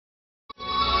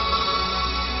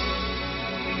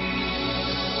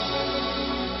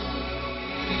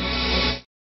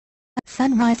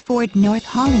Sunrise Ford North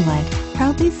Hollywood,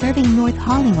 proudly serving North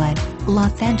Hollywood,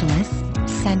 Los Angeles,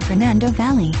 San Fernando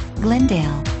Valley,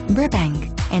 Glendale, Burbank,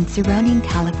 and surrounding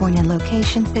California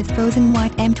locations. This frozen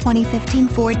white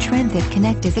M2015 Ford Transit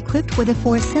Connect is equipped with a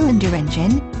 4-cylinder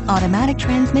engine, automatic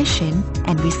transmission,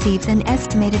 and receives an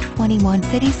estimated 21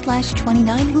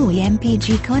 city/29 Hui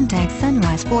mpg. Contact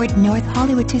Sunrise Ford North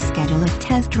Hollywood to schedule a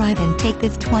test drive and take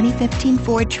this 2015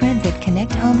 Ford Transit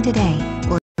Connect home today,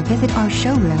 or visit our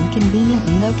showroom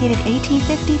conveniently located at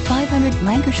 5500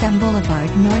 Lankershim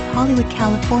Boulevard, North Hollywood,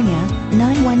 California,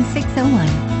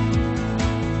 91601.